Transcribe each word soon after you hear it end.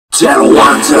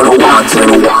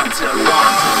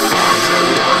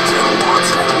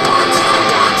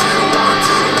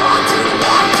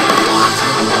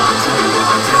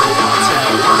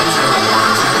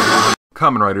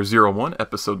Kamen Rider 01,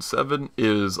 Episode 7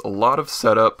 is a lot of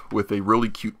setup with a really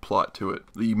cute plot to it.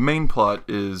 The main plot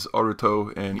is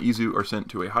Aruto and Izu are sent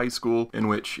to a high school in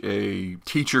which a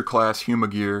teacher class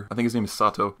Humagear, I think his name is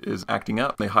Sato, is acting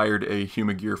up. They hired a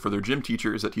Humagear for their gym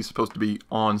teacher, is that he's supposed to be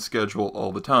on schedule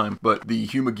all the time. But the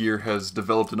Humagear has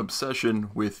developed an obsession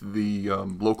with the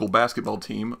local basketball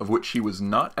team, of which he was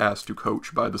not asked to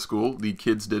coach by the school. The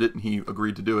kids did it and he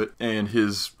agreed to do it. And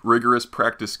his rigorous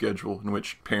practice schedule, in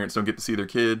which parents don't get to see their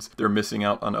kids, they're missing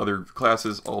out on other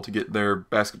classes all to get their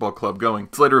basketball club going.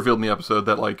 It's later revealed in the episode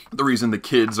that like the reason the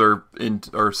kids are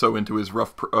so into his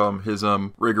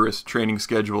rigorous training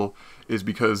schedule is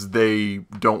because they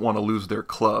don't want to lose their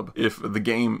club. If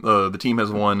the team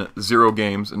has won 0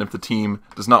 games, and if the team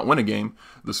does not win a game,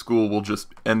 the school will just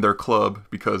end their club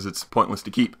because it's pointless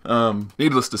to keep.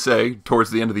 Needless to say,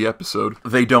 towards the end of the episode,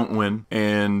 they don't win,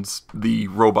 and the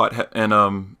robot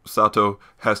Sato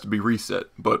has to be reset.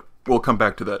 But we'll come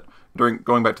back to that.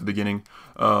 Going back to the beginning,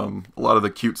 a lot of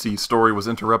the cutesy story was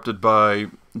interrupted by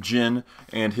Jin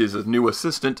and his new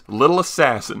assistant, Little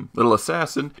Assassin. Little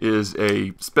Assassin is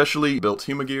a specially built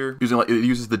Humagear. It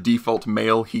uses the default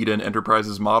male Hiden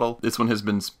Enterprises model. This one has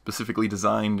been specifically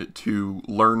designed to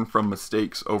learn from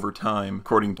mistakes over time,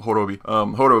 according to Horobi.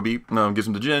 Horobi gives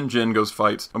him to Jin. Jin goes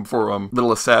fights. Before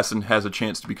Little Assassin has a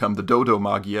chance to become the Dodo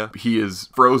Magia, he is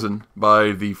frozen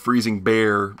by the freezing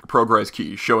bear progress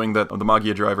key, showing that the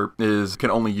Magia driver can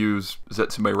only use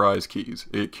Zetsume Rai's keys.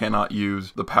 It cannot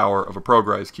use the power of a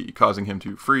progress key, causing him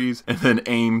to freeze, and then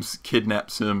Ames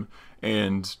kidnaps him,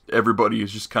 and everybody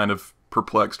is just kind of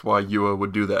perplexed why Yua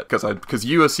would do that, because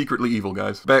Yua's secretly evil,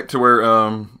 guys. Back to where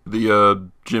the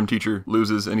gym teacher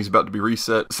loses and he's about to be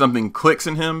reset. Something clicks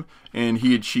in him and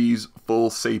he achieves full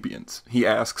sapience. He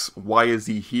asks, why is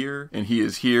he here? And he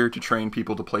is here to train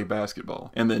people to play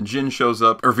basketball. And then Jin shows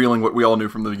up, revealing what we all knew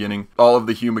from the beginning. All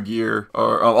the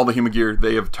Humagear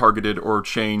they have targeted or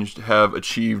changed have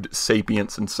achieved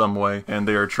sapience in some way, and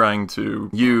they are trying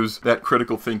to use that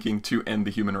critical thinking to end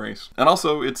the human race. And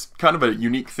also, it's kind of a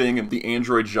unique thing in the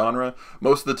android genre.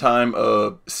 Most of the time,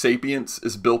 sapience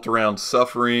is built around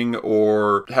suffering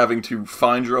or having to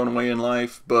find your own way in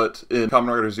life, but in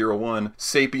Kamen Rider 01,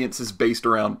 sapience is based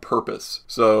around purpose.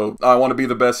 So, I want to be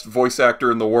the best voice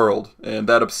actor in the world, and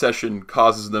that obsession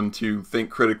causes them to think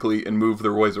critically and move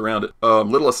their ways around it.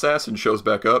 Little Assassin shows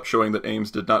back up, showing that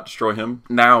Ames did not destroy him,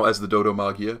 now as the Dodo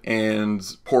Magia,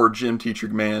 and poor gym teacher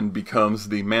man becomes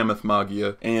the Mammoth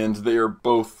Magia, and they are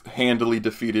both handily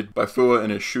defeated by Fua in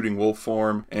his shooting wolf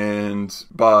form, and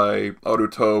by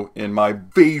Aruto in my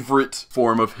favorite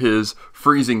form of his,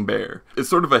 Freezing Bear. It's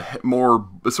sort of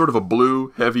a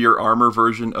blue, heavier armor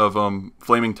version of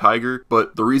Flaming Tiger,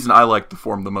 but the reason I like the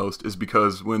form the most is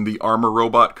because when the armor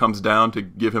robot comes down to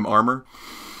give him armor,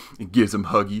 it gives him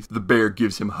huggies. The bear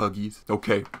gives him huggies.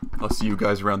 Okay, I'll see you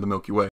guys around the Milky Way.